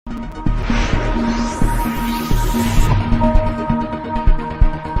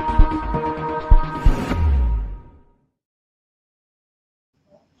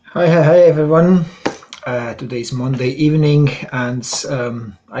Hi everyone. Today is Monday evening, and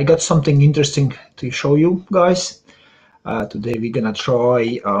I got something interesting to show you guys. Today we're gonna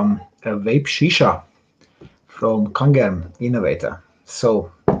try a vape shisha from Kangen Innovator.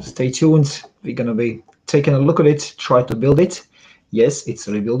 So stay tuned. We're gonna be taking a look at it, try to build it. Yes, it's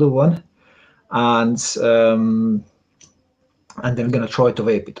a rebuildable one, and then we're gonna try to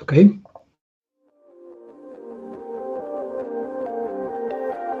vape it. Okay.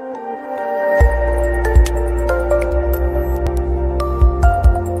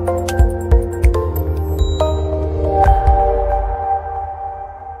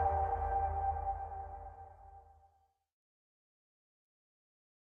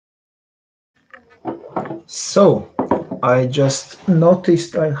 So I just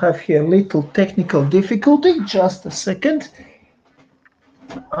noticed I have here a little technical difficulty. Just a second.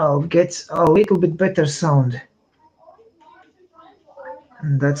 I'll get a little bit better sound.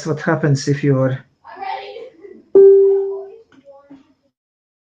 And that's what happens if you're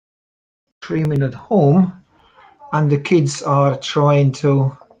 3 minute home and the kids are trying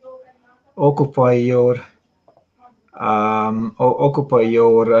to occupy your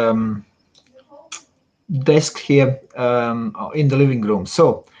desk here in the living room.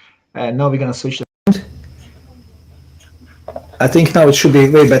 So now we're gonna switch. I think now it should be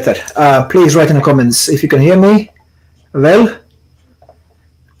way better. Please write in the comments if you can hear me. Well,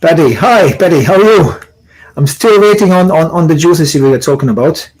 Paddy, hi Paddy, how are you? I'm still waiting on the juices we were talking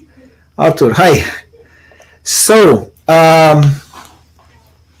about. Arthur, hi. So,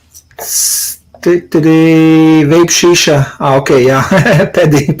 the vape shisha. Okay, yeah.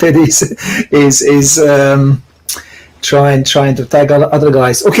 Paddy is trying to tag other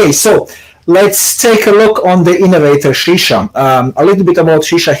guys. Okay, so let's take a look on the Innovator shisha. A little bit about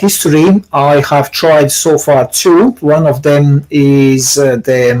shisha history. I have tried so far two. One of them is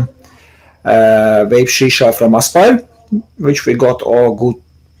the vape shisha from Aspire, which we got all good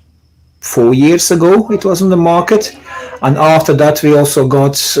 4 years ago. It was on the market, and after that we also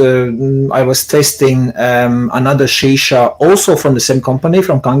got I was testing another shisha also from the same company,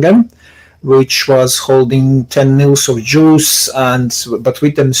 from Kangen, which was holding 10 mils of juice, but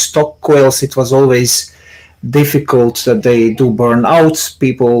with them stock coils it was always difficult that they do burn out.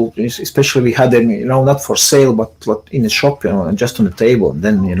 People, especially we had them, not for sale but in the shop, just on the table, and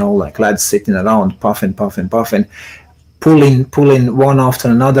then like lads sitting around puffing, pulling one after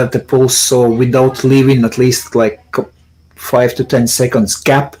another the pulse, so without leaving at least like 5 to 10 seconds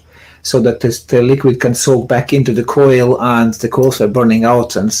gap, so that the liquid can soak back into the coil and the coils are burning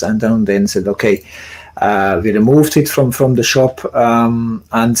out. And then said, okay, we removed it from the shop, and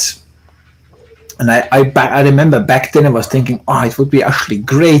I remember back then I was thinking, it would be actually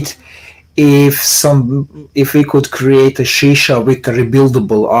great if we could create a shisha with a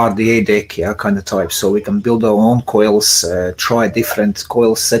rebuildable RDA deck, kind of type, so we can build our own coils, try different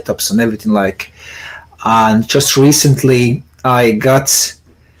coil setups and everything like. And just recently I got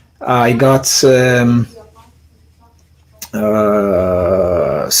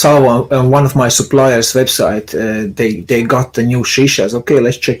saw on one of my suppliers' website, they got the new shishas. Okay,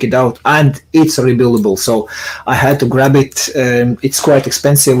 let's check it out, and it's rebuildable, so I had to grab it. It's quite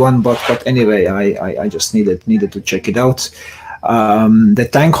expensive one, but anyway, I just needed to check it out. The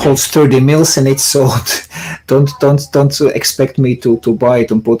tank holds 30 mils in it, so don't expect me to buy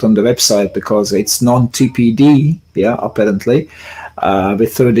it and put on the website, because it's non-TPD, apparently,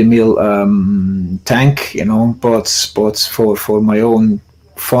 with 30 mil tank, but for my own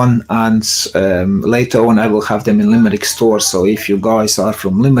fun, and later on I will have them in Limerick store. So if you guys are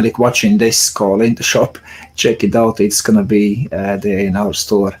from Limerick watching this, call in the shop, check it out. It's gonna be there in our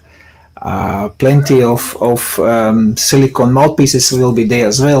store. Plenty of silicone mouthpieces will be there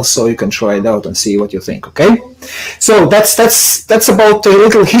as well, so you can try it out and see what you think. Okay, so that's about a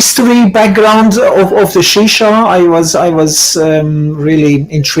little history background of the shisha. I was really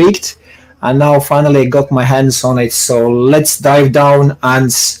intrigued, and now finally got my hands on it. So let's dive down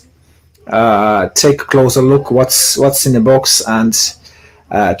and take a closer look what's in the box, and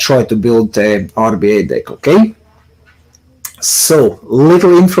try to build the RBA deck. Okay. So,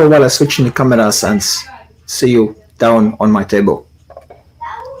 little intro while I switch in the cameras, and see you down on my table.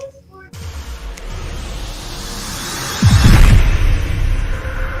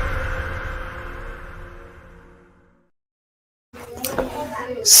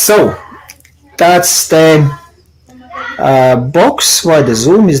 So, that's the box. Why the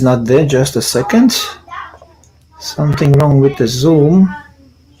zoom is not there? Just a second. Something wrong with the zoom.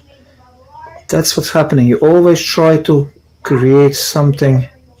 That's what's happening. You always try to create something.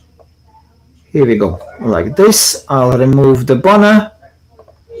 Here we go, like this. I'll remove the banner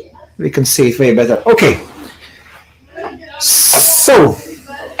we can see it way better. Okay, so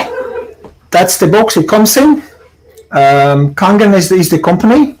that's the box it comes in. Kangen is the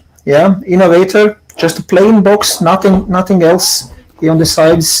company, yeah, Innovator, just a plain box, nothing else. Here on the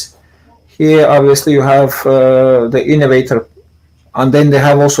sides, here obviously you have the Innovator, and then they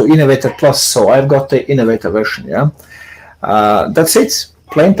have also Innovator Plus, so I've got the Innovator version, yeah. That's it,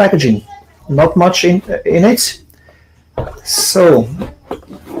 plain packaging, not much in it. So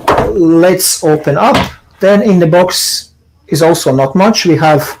let's open up. Then in the box is also not much. We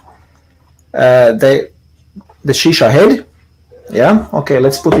have the shisha head, yeah. Okay,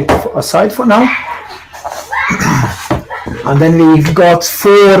 let's put it aside for now. And then we've got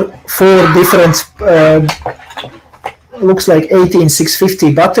four different looks like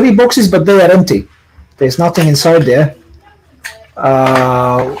 18650 battery boxes, but they are empty. There's nothing inside there.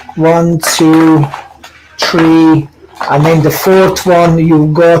 1, 2, 3, and then the fourth one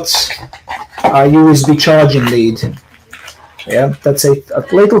you've got a USB charging lead. Yeah, that's it. A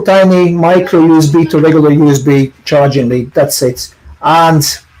little tiny micro USB to regular USB charging lead. That's it. And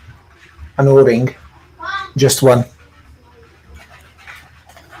an O-ring, just one.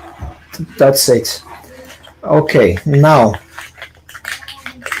 That's it. Okay, now,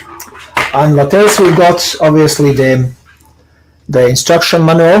 and what else we got? Obviously the instruction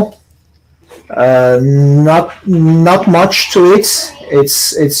manual. Not much to it.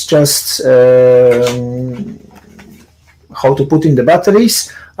 It's just how to put in the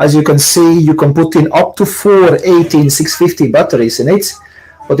batteries. As you can see, you can put in up to 4 18650 batteries in it,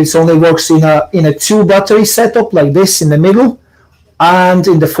 but it only works in a 2 battery setup like this in the middle, and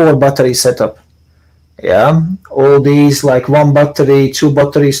in the 4 battery setup. Yeah, all these like 1 battery, 2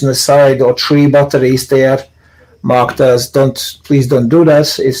 batteries on the side, or 3 batteries there marked as please don't do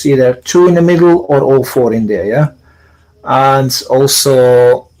that. It's either 2 in the middle or all 4 in there. Yeah, and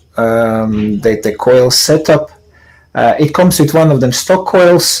also the coil setup. It comes with one of them stock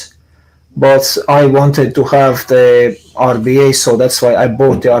coils, but I wanted to have the RBA, so that's why I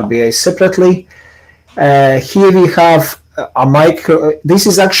bought the RBA separately. Here we have a micro. This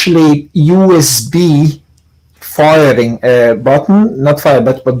is actually USB firing button, not fire,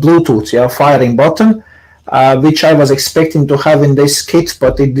 but Bluetooth, yeah, firing button, which I was expecting to have in this kit,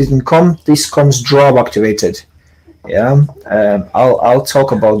 but it didn't come. This comes draw activated. Yeah, I'll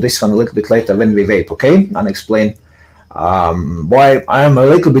talk about this one a little bit later when we vape, okay, and explain why I am a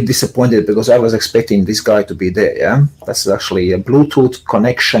little bit disappointed, because I was expecting this guy to be there. Yeah, that's actually a Bluetooth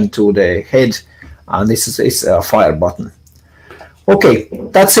connection to the head, and this is a fire button. Okay,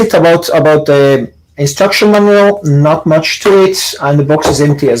 that's it about the instruction manual. Not much to it, and the box is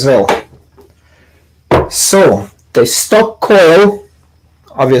empty as well. So the stock coil,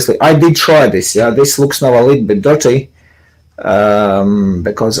 obviously I did try this. Yeah, this looks now a little bit dirty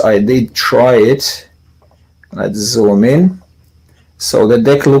because I did try it. Let's zoom in. So the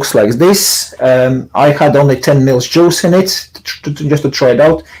deck looks like this. I had only 10 mils juice in it just to try it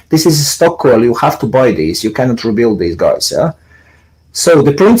out. This is a stock coil. You have to buy these. You cannot rebuild these guys. Yeah. So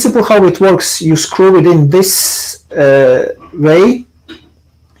the principle how it works, you screw it in this way.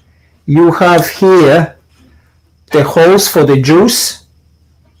 You have here the holes for the juice.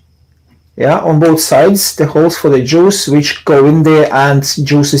 Yeah, on both sides, the holes for the juice, which go in there and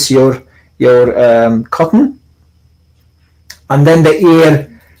juices your cotton. And then the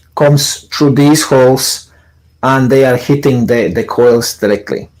air comes through these holes, and they are hitting the coils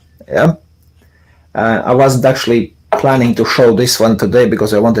directly. Yeah, I wasn't actually planning to show this one today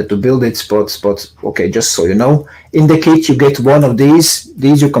because I wanted to build it, but okay, just so you know, in the kit you get one of these.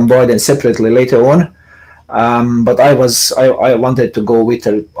 These you can buy them separately later on. But I wanted to go with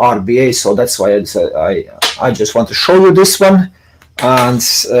the RBA, so that's why I just want to show you this one. And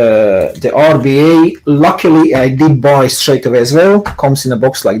the RBA, luckily I did buy straight away as well. Comes in a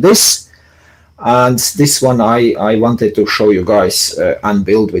box like this, and this one I wanted to show you guys and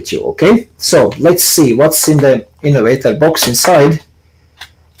build with you. Okay, so let's see what's in the Innovator box inside.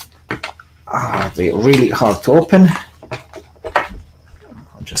 They're really hard to open.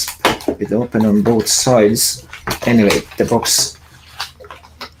 I'll just pop it open on both sides. Anyway, the box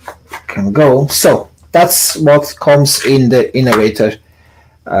can go. So that's what comes in the Innovator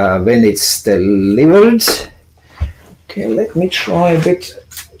when it's delivered. Okay, let me try a bit,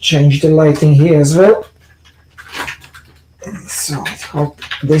 change the lighting here as well. So I hope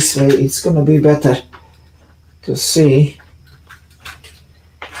this way it's gonna be better to see.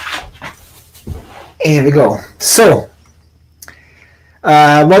 Here we go. So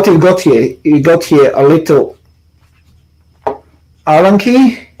what you got here? You got here a little Allen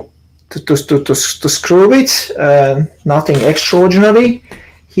key to screw it. Nothing extraordinary.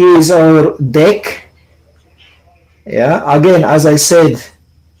 Here is our deck. Yeah, again, as I said,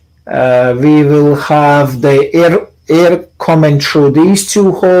 we will have the air coming through these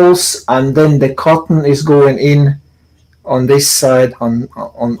two holes, and then the cotton is going in on this side,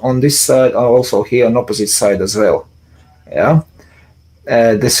 on this side, also here on opposite side as well. Yeah,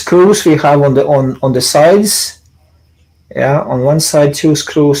 the screws we have on the sides. Yeah, on one side 2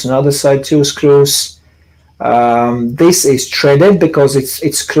 screws, another side 2 screws. This is threaded because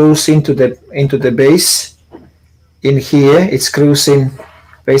it screws into the base. In here, it screws in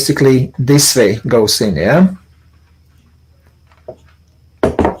basically this way, goes in, yeah.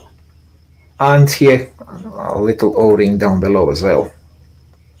 And here a little O-ring down below as well.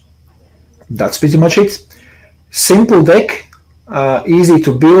 That's pretty much it. Simple deck, easy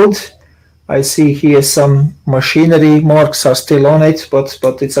to build. I see here some machinery marks are still on it,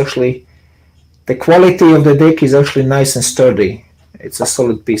 but it's actually, the quality of the deck is actually nice and sturdy. It's a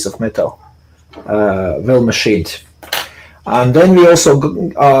solid piece of metal, well machined. And then we also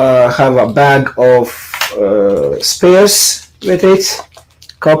have a bag of spares with it,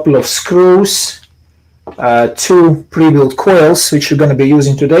 couple of screws, 2 pre-built coils, which we're going to be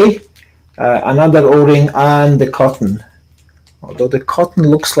using today, another O-ring, and the cotton. Although the cotton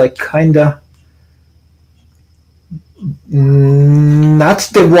looks like kinda not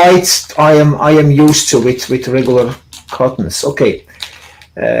the white I am used to with regular cottons. Okay,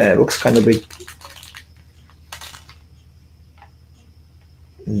 looks kind of bit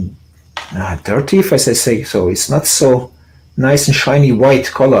dirty, if I say so. It's not so nice and shiny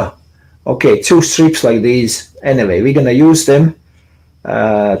white color. Okay, 2 strips like these. Anyway, we're gonna use them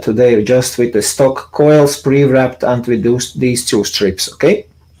today just with the stock coils pre-wrapped and with these 2 strips. Okay,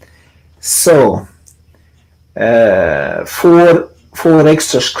 so 4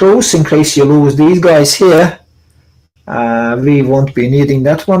 extra screws in case you lose these guys here. We won't be needing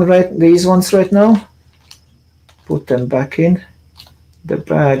these ones right now. Put them back in the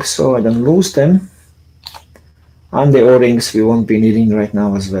bag so I don't lose them. And the O-rings we won't be needing right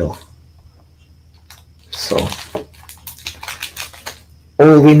now as well. So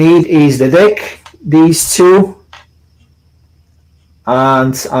all we need is the deck, these 2,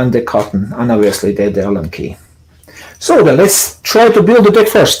 and the cotton, and obviously the Allen key. So then let's try to build the deck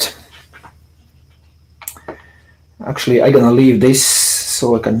first. Actually, I'm gonna leave this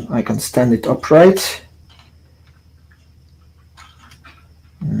so I can stand it upright.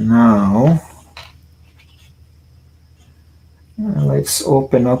 Now let's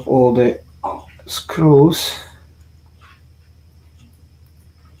open up all the screws.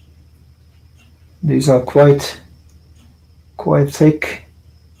 These are quite thick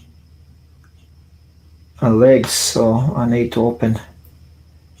legs, so I need to open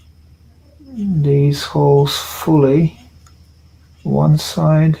these holes fully. One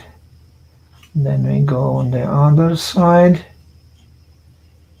side, then we go on the other side,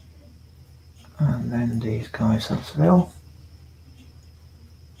 and then these guys as well.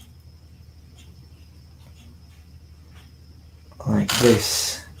 Like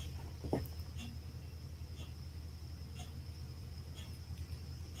this.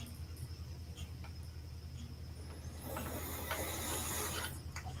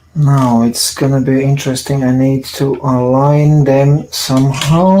 Now it's gonna be interesting. I need to align them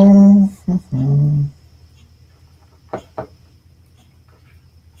somehow.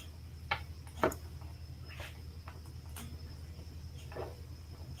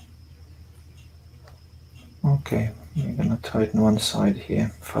 Okay, we're gonna tighten one side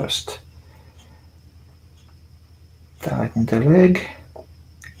here first. Tighten the leg.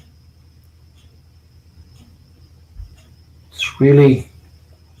 It's really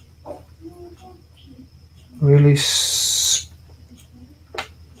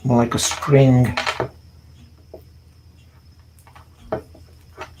like a spring.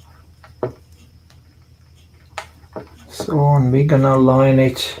 So we're gonna line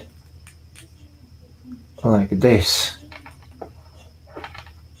it like this.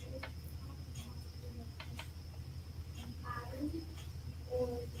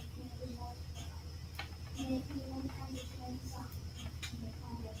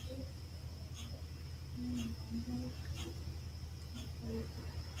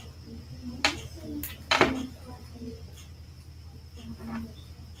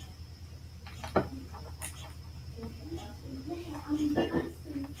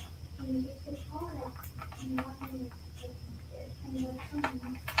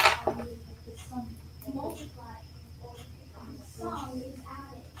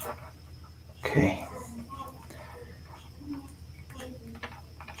 Okay.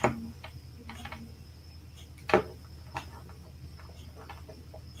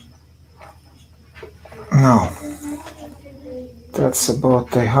 that's about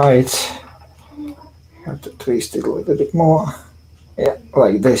the height. Have to twist it a little bit more. Yeah,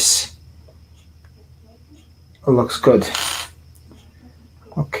 like this. Looks good.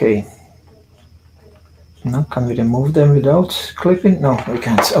 Okay. Now can we remove them without clipping? No, we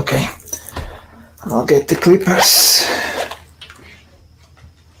can't. Okay. I'll get the clippers.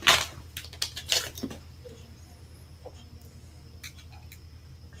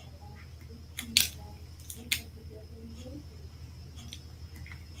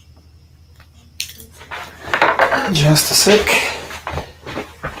 Just a sec.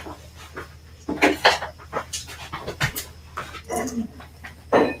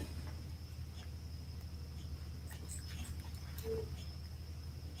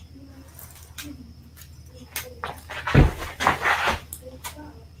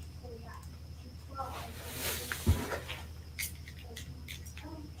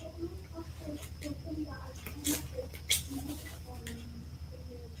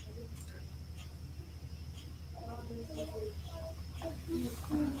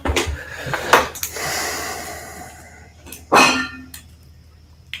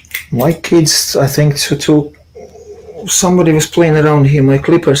 My kids, I think, somebody was playing around here. My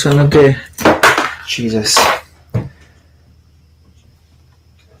clippers are not there. Jesus.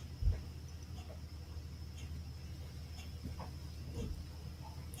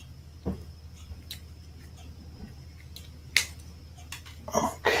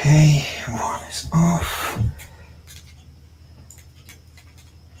 Okay, one is off.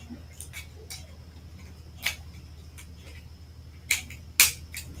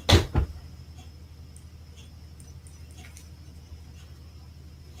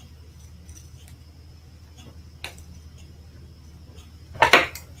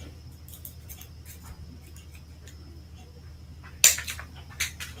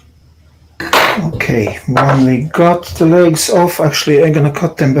 Okay, when we got the legs off, actually I'm gonna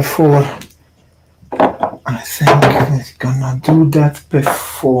cut them before. I think we're gonna do that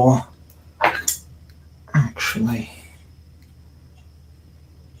before actually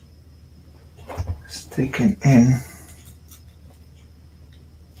sticking in.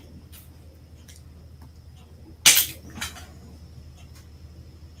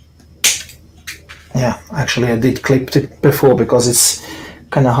 Yeah, actually I did clip it before because it's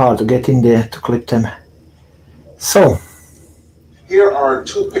kind of hard to get in there to clip them. So here are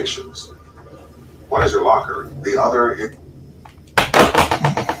two pictures. One is your locker, the other is...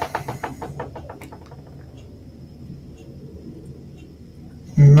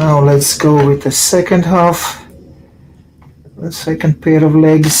 Now let's go with the second half, the second pair of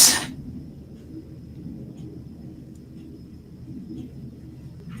legs.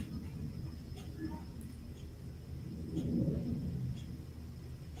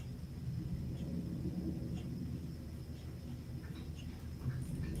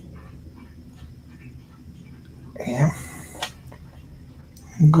 Yeah,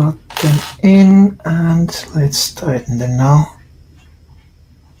 got them in, and let's tighten them now.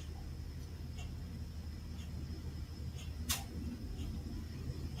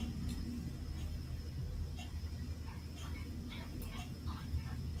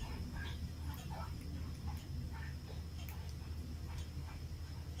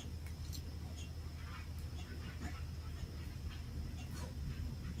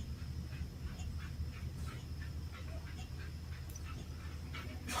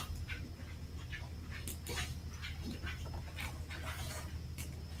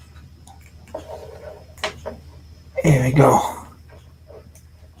 Here we go,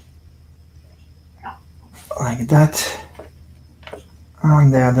 like that,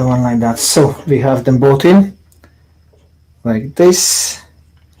 and the other one like that. So we have them both in, like this.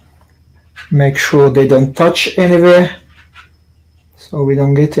 Make sure they don't touch anywhere, so we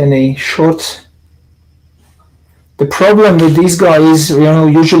don't get any short. The problem with these guys,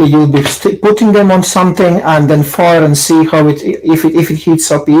 usually you'll be putting them on something and then fire and see how if it heats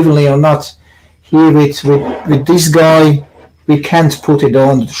up evenly or not. Here with this guy, we can't put it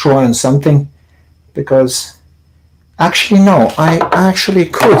on to try on something, because actually no, I actually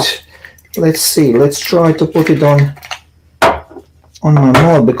could. Let's see, let's try to put it on my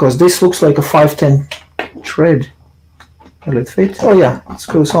mod, because this looks like a 510 thread. Will it fit? Oh yeah, it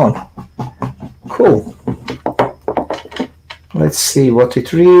screws on. Cool. Let's see what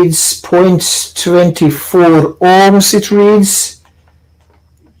it reads. 0.24 ohms it reads.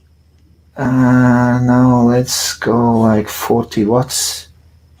 Now let's go like 40 watts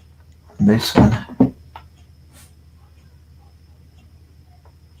on this one.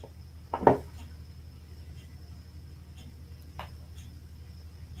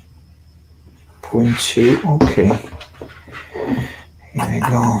 .2, okay. There you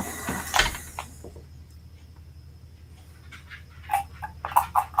go.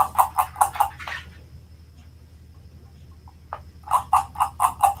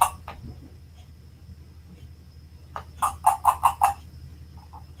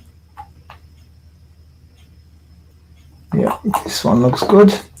 Yeah, this one looks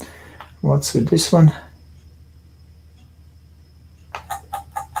good. What's with this one?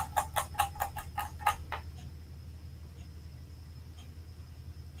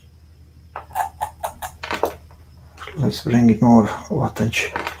 Let's bring it more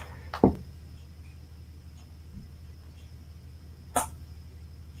wattage.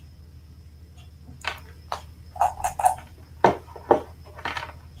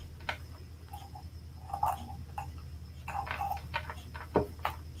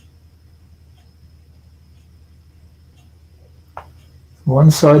 One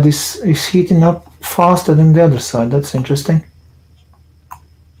side is heating up faster than the other side. That's interesting.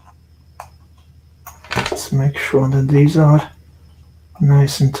 Let's make sure that these are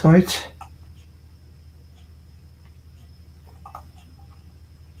nice and tight.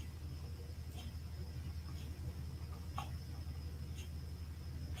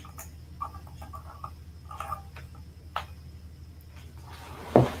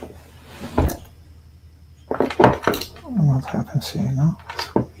 What happens here now? It's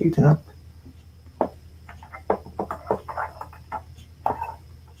heating up.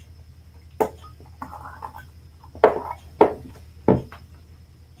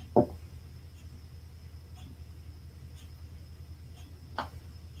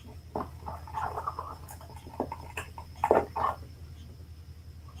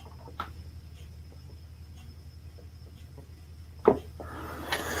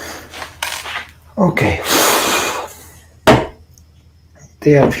 Okay.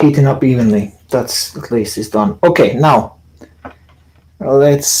 They are heating up evenly. That's at least is done. Okay, now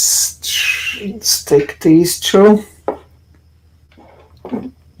let's stick these through.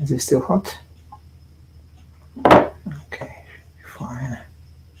 Is it still hot? Okay, fine.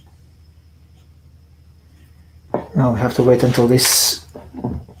 Now we have to wait until this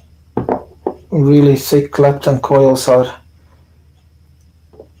really thick Clapton coils are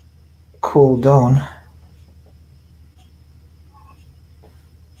cooled down.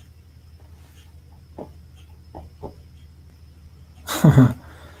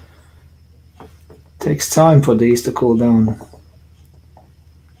 Takes time for these to cool down.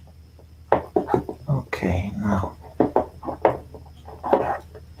 Okay, now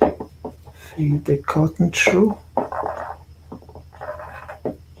feed the cotton through.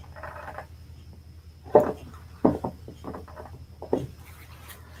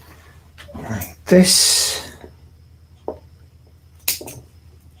 Like this.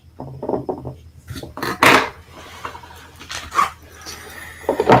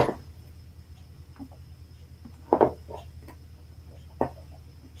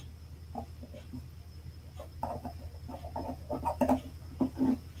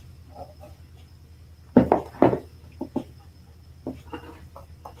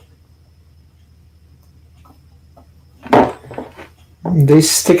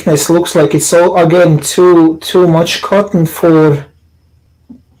 This thickness looks like it's all again too much cotton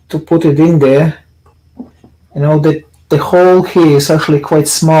to put it in there. You know, the hole here is actually quite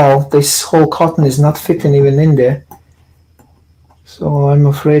small. This whole cotton is not fitting even in there. So I'm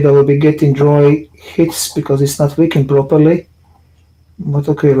afraid I will be getting dry hits because it's not wicking properly. But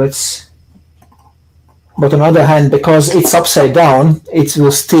okay, let's. But on the other hand, because it's upside down, it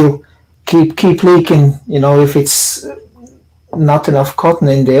will still keep leaking. You know, if it's not enough cotton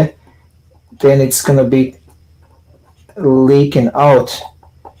in there, then it's gonna be leaking out.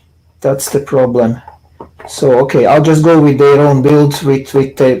 That's the problem. So okay, I'll just go with their own build with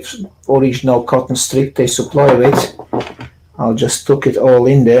the original cotton strip they supply with. I'll just tuck it all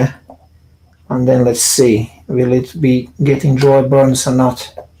in there, and then let's see, will it be getting dry burns or not.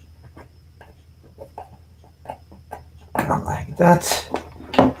 Like that.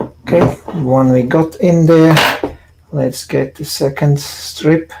 Okay, one we got in there. Let's get the second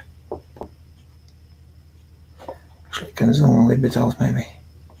strip. Actually, I can zoom a little bit out maybe.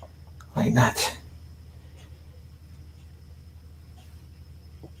 Like that.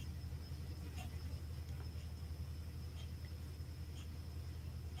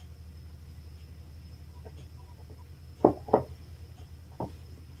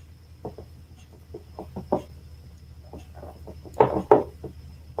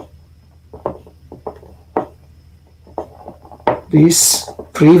 These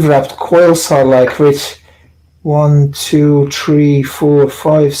pre-wrapped coils are like with 1, 2, 3, 4,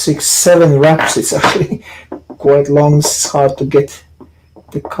 5, 6, 7 wraps. It's actually quite long. It's hard to get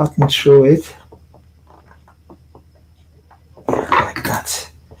the cotton through it. Like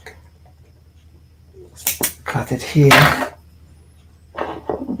that. Cut it here.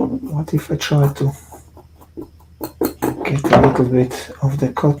 What if I try to get a little bit of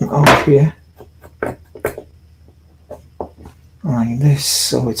the cotton out here? Like this,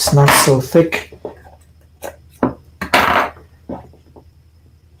 so it's not so thick.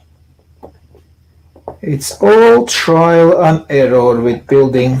 It's all trial and error with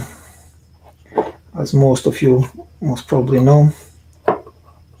building, as most of you most probably know.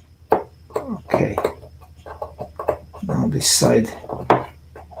 Okay, now this side,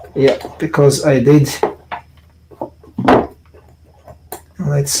 yeah, because I did,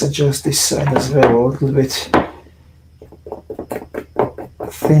 let's adjust this side as well a little bit.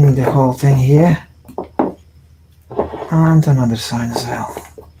 Thin the whole thing here, and another side as well.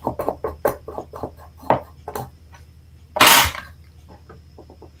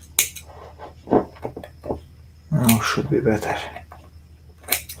 Now should be better.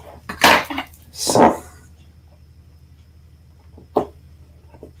 So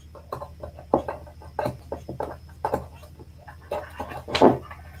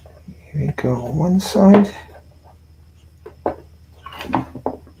here we go, one side.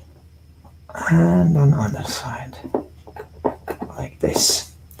 And on the other side, like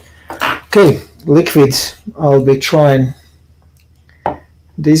this. Okay, liquid. I'll be trying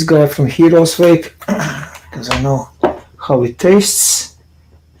this guy from Heroes Vape because I know how it tastes.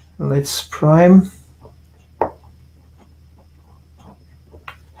 Let's prime.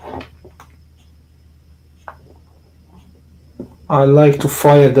 I like to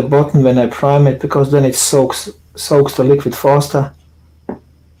fire the button when I prime it because then it soaks the liquid faster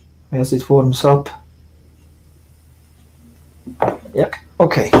as it warms up. Yeah,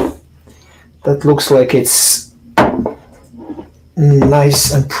 okay. That looks like it's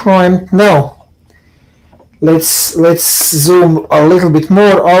nice and primed. Now, let's zoom a little bit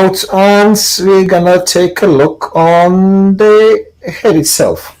more out and we're gonna take a look on the head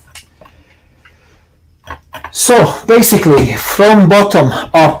itself. So, basically, from bottom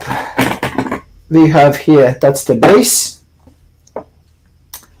up, we have here, that's the base.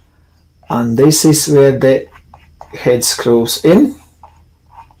 And this is where the head screws in,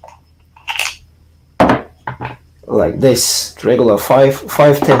 like this. Regular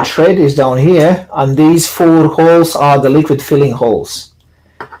 510 thread is down here, and these 4 holes are the liquid filling holes.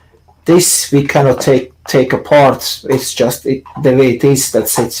 This we cannot take apart. It's just the way it is.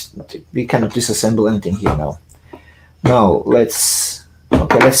 That's it. We cannot disassemble anything here now. Now let's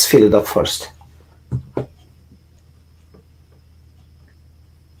fill it up first.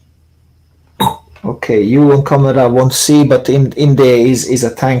 Okay, you on camera won't see, but in there is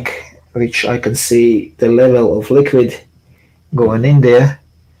a tank which I can see the level of liquid going in there.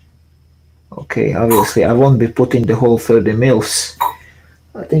 Okay, obviously I won't be putting the whole 30 mils.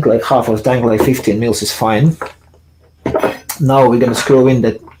 I think like half of the tank, like 15 mils is fine. Now we're gonna screw in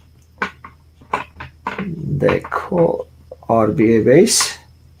the RBA base.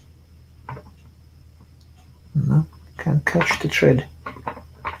 No, can't catch the thread.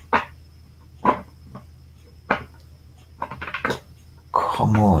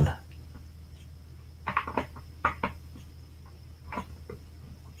 Come on.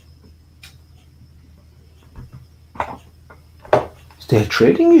 Is there a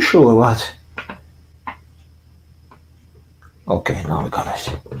trading issue or what? Okay, now we got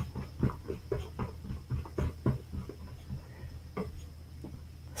it.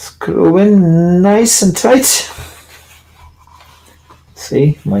 Screw in nice and tight.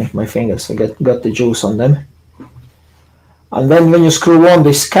 See, my fingers, I got the juice on them. And then when you screw on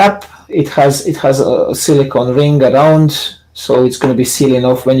this cap, it has a silicone ring around, so it's going to be sealing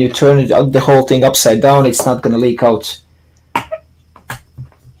off. When you turn it, the whole thing upside down, it's not going to leak out.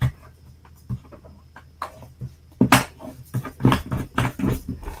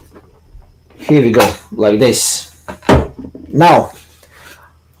 Here we go, like this. Now,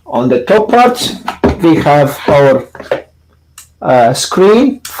 on the top part, we have our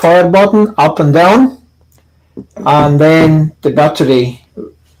screen, fire button, up and down. And then the battery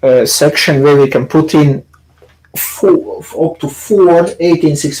section where we can put in up to 4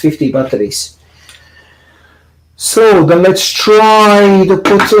 18650 batteries. So then let's try to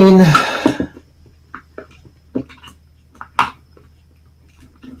put in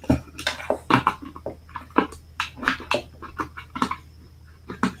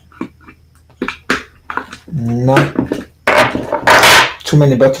not too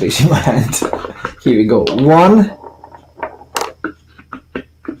many batteries in my hand. Here we go. 1,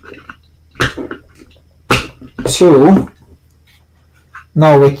 2,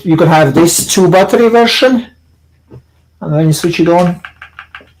 Now you can have this 2 battery version, and when you switch it on,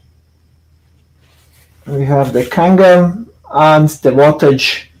 we have the Kangen and the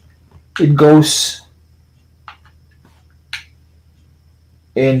wattage. It goes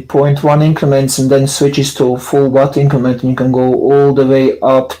in 0.1 increments and then switches to full watt increment, and you can go all the way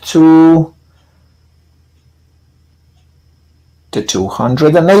up to the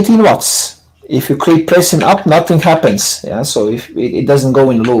 218 watts. If you keep pressing up, nothing happens. Yeah, so if it doesn't go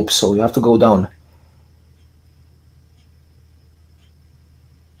in loop, so you have to go down.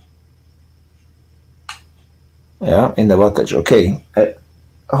 Yeah, in the wattage. Okay,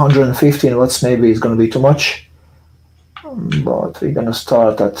 115 watts maybe is going to be too much, but we're going to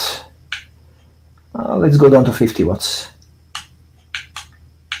start at. Let's go down to 50 watts.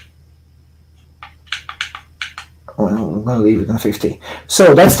 I'm going to leave it on 50.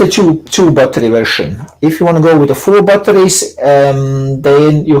 So that's the two battery version. If you want to go with the 4 batteries,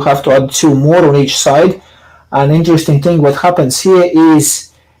 then you have to add 2 more on each side. An interesting thing what happens here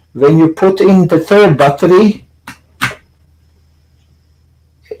is when you put in the 3rd battery,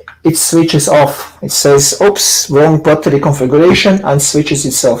 it switches off. It says, oops, wrong battery configuration, and switches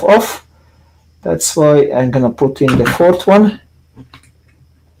itself off. That's why I'm going to put in the 4th one.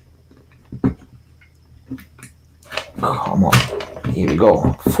 Come on, here we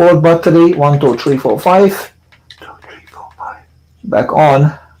go. 4th battery, 1, 2, 3, 4, 5. 2, 3, 4, 5. Back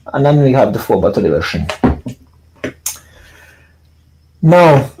on, and then we have the 4 battery version.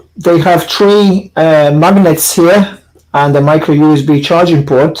 Now, they have 3 magnets here and a micro USB charging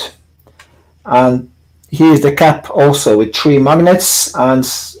port. And here's the cap also with 3 magnets, and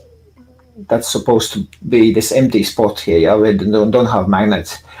that's supposed to be this empty spot here, yeah, we don't have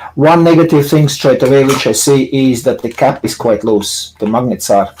magnets. One negative thing straight away which I see is that the cap is quite loose. The magnets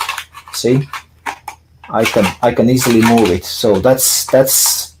are, see, I can easily move it. So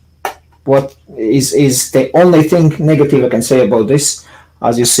that's what is the only thing negative I can say about this.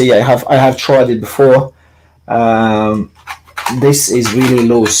 As you see, I have tried it before. This is really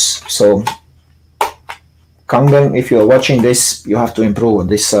loose. So Kangen, if you are watching this, you have to improve on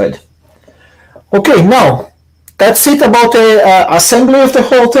this side. Okay, now that's it about the assembly of the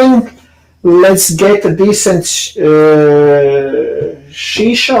whole thing. Let's get a decent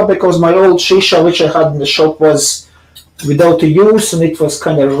shisha, because my old shisha which I had in the shop was without a use and it was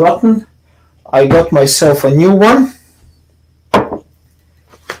kind of rotten. I got myself a new one.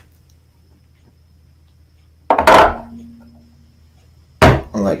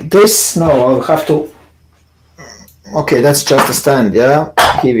 Like this. Now I'll have to. Okay, that's just a stand, yeah.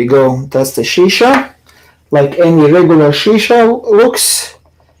 Here we go. That's the shisha. Like any regular shisha looks.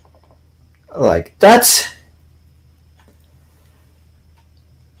 Like that.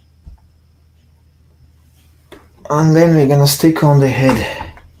 And then we're gonna stick on the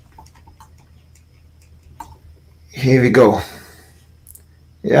head. Here we go.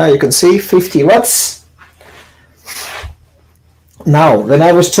 Yeah, you can see 50 watts. Now, when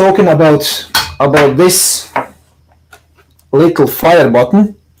I was talking about this little fire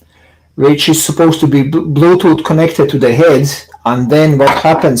button, which is supposed to be Bluetooth connected to the head, and then what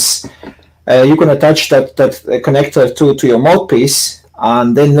happens, you can attach that connector to your mouthpiece,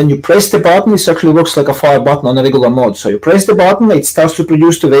 and then when you press the button, it actually looks like a fire button on a regular mode. So you press the button, it starts to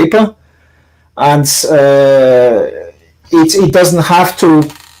produce the vapor, and it doesn't have to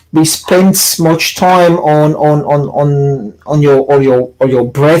be spent much time on your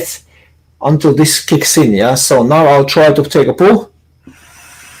breath until this kicks in. Yeah. So now I'll try to take a pull.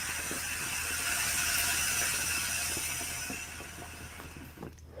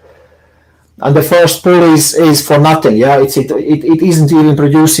 And the first pull is for nothing. Yeah. It isn't even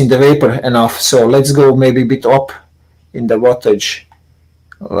producing the vapor enough. So let's go maybe a bit up in the wattage,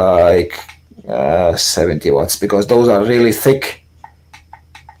 like 70 watts, because those are really thick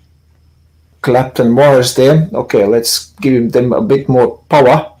Clapton wires there. Okay, let's give them a bit more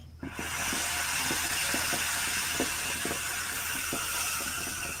power.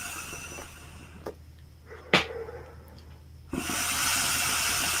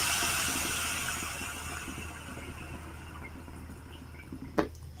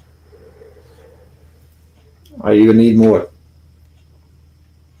 I even need more.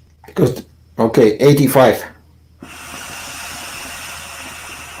 Because, okay, 85.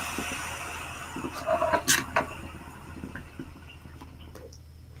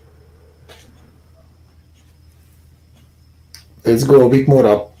 Let's go a bit more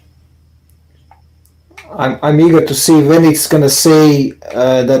up. I'm eager to see when it's gonna say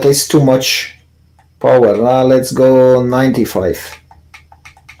that it's too much power. Let's go 95.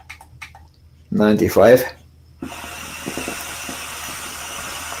 95.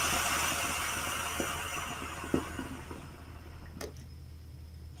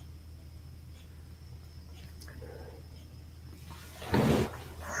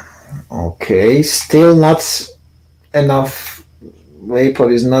 Okay, still not enough. Vapor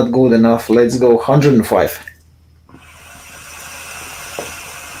is not good enough. Let's go 105.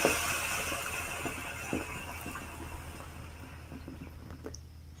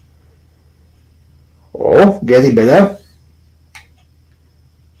 Oh, getting better.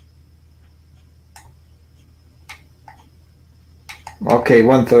 Okay,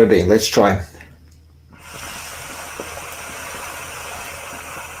 130. Let's try.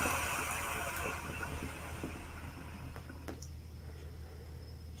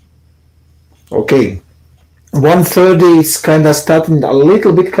 Okay, 130 is kind of starting a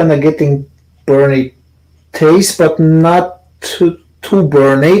little bit, kind of getting burny taste, but not too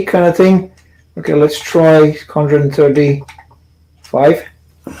burny kind of thing. Okay, let's try 135.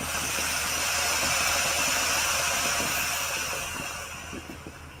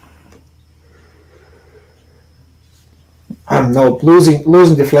 I'm now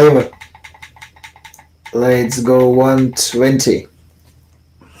losing the flavor. Let's go 120.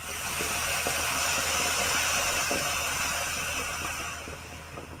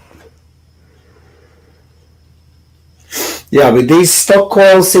 Yeah, with these stock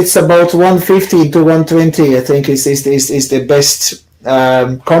coils, it's about 150 to 120. I think is the best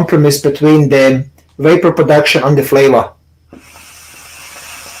compromise between the vapor production and the flavor.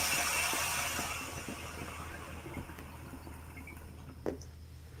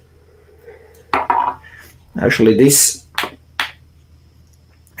 Actually, this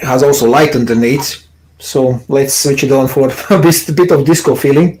has also light underneath, so let's switch it on for a bit of disco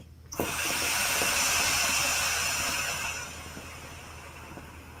feeling.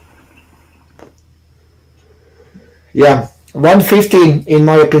 Yeah, 150 in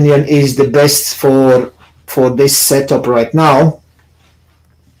my opinion is the best for this setup right now.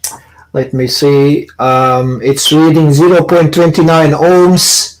 Let me see. It's reading 0.29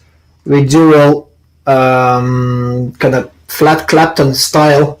 ohms with dual kind of flat Clapton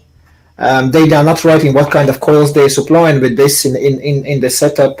style. They are not writing what kind of coils they're supplying with this in the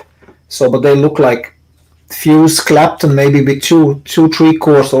setup. So, but they look like fused Clapton, maybe with two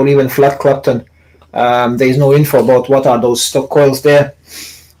 3-course or even flat Clapton. There is no info about what are those stock coils there,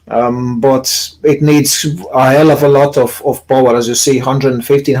 but it needs a hell of a lot of power, as you see,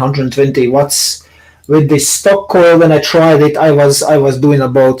 115, 120 watts. With this stock coil, when I tried it, I was doing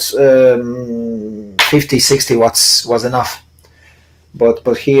about 50, 60 watts was enough.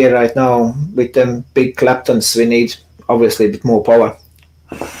 But here right now, with them big Claptons, we need obviously a bit more power.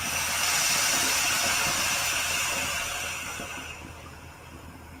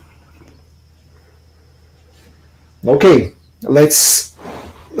 Okay, let's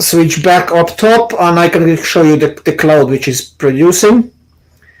switch back up top, and I can show you the cloud which is producing.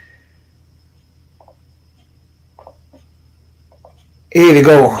 Here we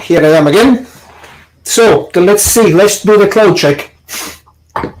go. Here I am again. So let's see. Let's do the cloud check.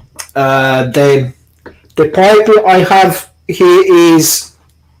 The pipe I have here is.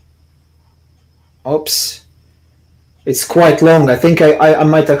 Oops. It's quite long. I think I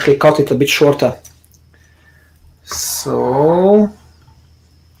might actually cut it a bit shorter. So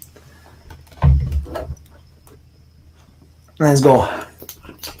let's go.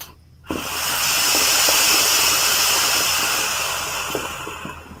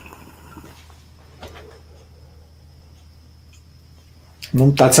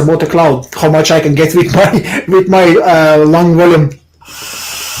 That's about the cloud. How much I can get with my long volume.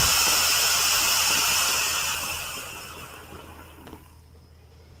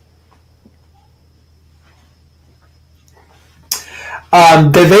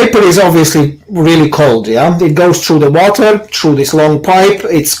 The vapor is obviously really cold, yeah? It goes through the water, through this long pipe,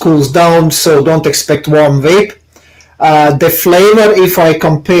 it cools down, so don't expect warm vape. The flavor, if I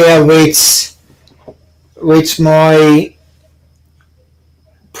compare with my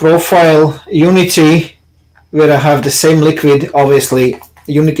Profile Unity, where I have the same liquid, obviously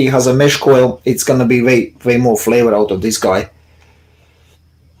Unity has a mesh coil, it's gonna be way more flavor out of this guy.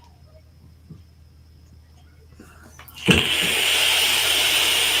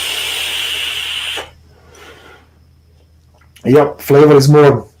 Yep, flavor is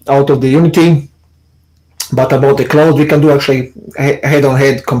more out of the Unity, but about the cloud we can do actually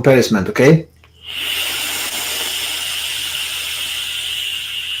head-on-head comparison, okay?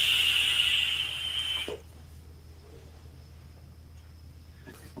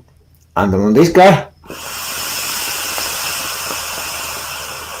 And on this guy,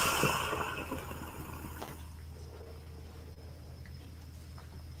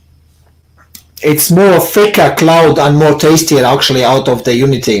 it's more thicker cloud and more tastier actually out of the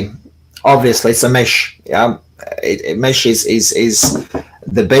Unity. Obviously, it's a mesh. Yeah, mesh is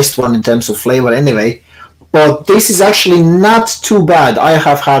the best one in terms of flavor anyway. But this is actually not too bad. I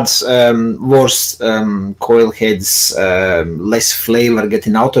have had worse coil heads, less flavor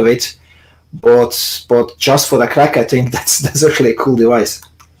getting out of it. But just for the crack, I think that's actually a cool device.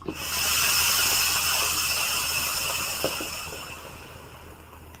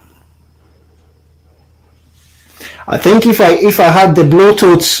 I think if I had the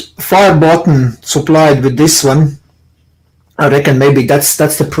Bluetooth fire button supplied with this one, I reckon maybe that's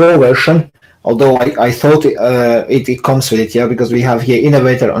the Pro version. Although I thought it comes with it, yeah, because we have here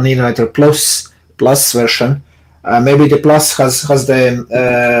Innovator and Innovator Plus version. Maybe the Plus has the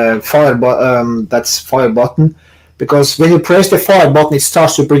that's fire button, because when you press the fire button, it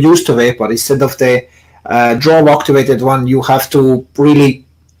starts to produce the vapor instead of the draw activated one. You have to really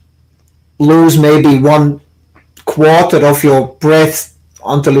lose maybe 1/4 of your breath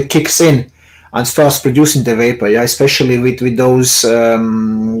until it kicks in and starts producing the vapor, yeah, especially with those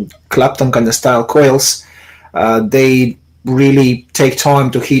Clapton kind of style coils. They really take time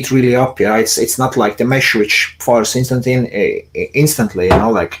to heat really up, yeah. It's not like the mesh which fires instantly, you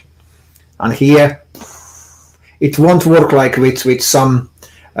know, like. And here it won't work like with some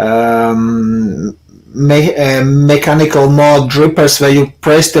mechanical mod drippers where you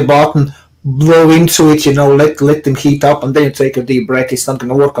press the button, blow into it, you know, let them heat up, and then you take a deep breath. It's not going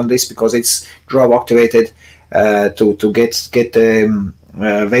to work on this because it's draw activated to get the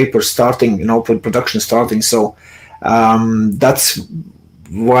vapor starting, you know, production starting. So that's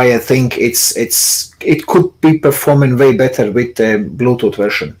why I think it could be performing way better with the Bluetooth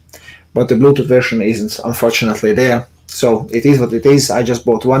version, but the Bluetooth version isn't unfortunately there. So it is what it is. I just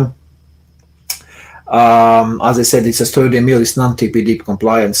bought one. As I said, it's a sturdy mule. It's non-TPD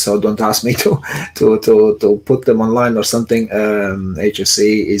compliant, so don't ask me to put them online or something.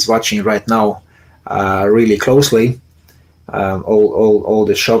 HSE is watching right now really closely, all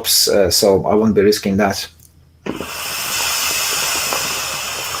the shops, so I won't be risking that.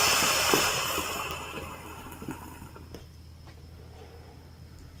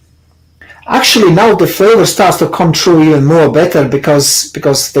 Actually, now the flavor starts to come through even more better because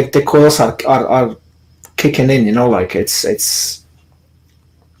the coils are kicking in, you know, like it's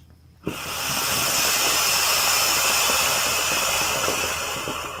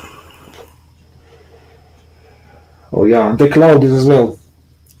oh yeah, and the cloud is as well.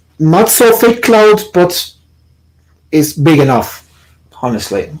 Not so thick cloud, but it's big enough.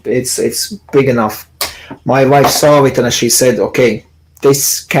 Honestly, it's big enough. My wife saw it and she said, okay,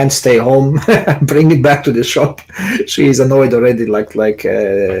 this can't stay home. Bring it back to the shop. She is annoyed already, that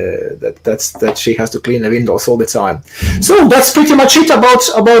she has to clean the windows all the time. So that's pretty much it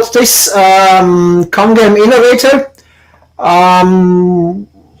about this Camgem Innovator.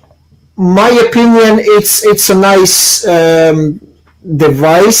 My opinion, it's a nice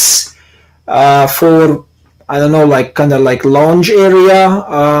device for, I don't know, like kind of like lounge area.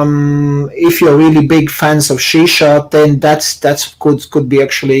 If you're really big fans of shisha, then that's could be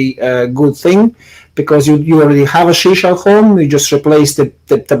actually a good thing, because you already have a shisha at home. You just replace the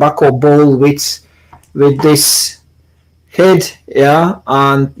tobacco bowl with this head, yeah,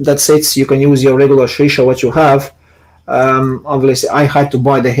 and that's it. You can use your regular shisha what you have. Obviously, I had to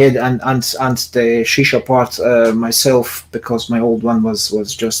buy the head and the shisha part myself, because my old one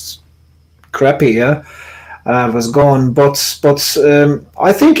was just crappy, yeah. Was gone, but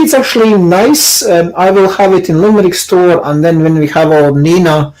I think it's actually nice. I will have it in Limerick store, and then when we have our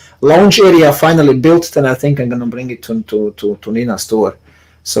Nina lounge area finally built, then I think I'm gonna bring it to Nina store.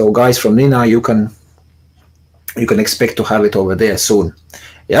 So guys from Nina, you can expect to have it over there soon.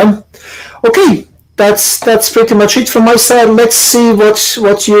 Yeah. Okay, that's pretty much it from my side. Let's see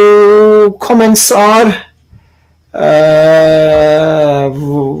what your comments are.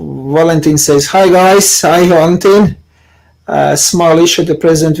 Valentin says, hi guys. Hi Valentin. Small issue at the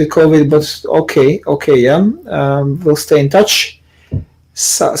present with COVID, but okay, yeah. We'll stay in touch.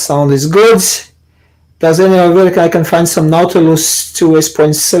 Sound is good. Does anyone work? I can find some Nautilus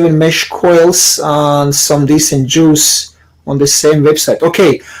 2S.7 mesh coils and some decent juice on the same website.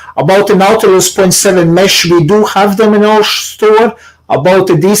 Okay, about the Nautilus 0.7 mesh, we do have them in our store. About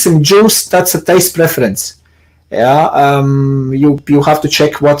the decent juice, that's a taste preference. Yeah, you have to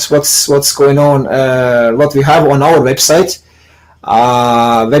check what's going on, what we have on our website.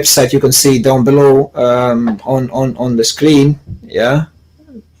 Website you can see down below on the screen. Yeah,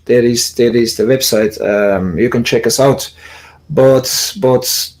 there is the website. You can check us out. But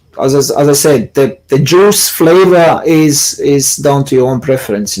as I said, the juice flavor is down to your own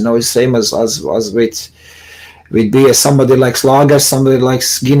preference. You know, it's same as with with beer. Somebody likes lager, somebody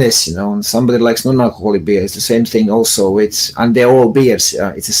likes Guinness, and somebody likes non-alcoholic beer. It's the same thing also and they're all beers.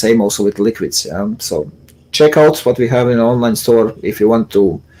 It's the same also with liquids. So check out what we have in the online store if you want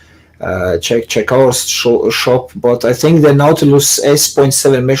to check our shop. But I think the Nautilus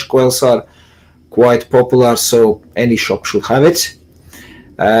S.7 mesh coils are quite popular, so any shop should have it.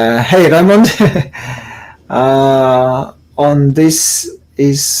 Hey Raymond, on this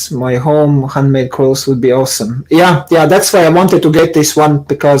is my home, handmade coils would be awesome. Yeah, that's why I wanted to get this one,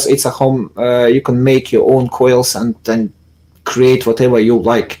 because it's a home. You can make your own coils and then create whatever you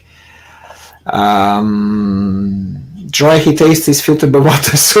like. Dry heat taste is filtered by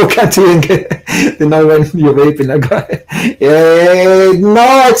water, so can't even get, when you're vaping.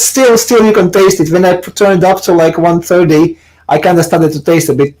 No, it's still you can taste it. When I turned up to like 130, I kind of started to taste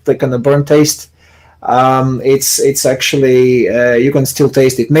a bit like a burnt taste. It's actually you can still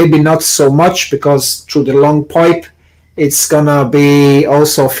taste it. Maybe not so much, because through the long pipe, it's gonna be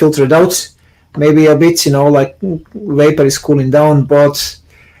also filtered out. Maybe a bit, like vapor is cooling down, but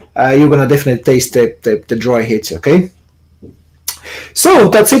you're gonna definitely taste the dry heat. Okay. So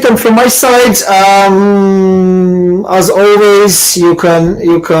that's it from my side. As always, you can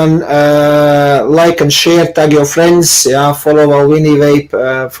like and share, tag your friends, follow Alwini Vape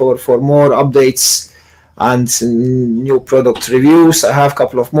for more updates and new product reviews. I have a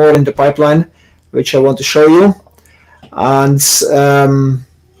couple of more in the pipeline which I want to show you. And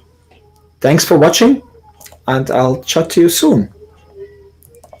thanks for watching, and I'll chat to you soon.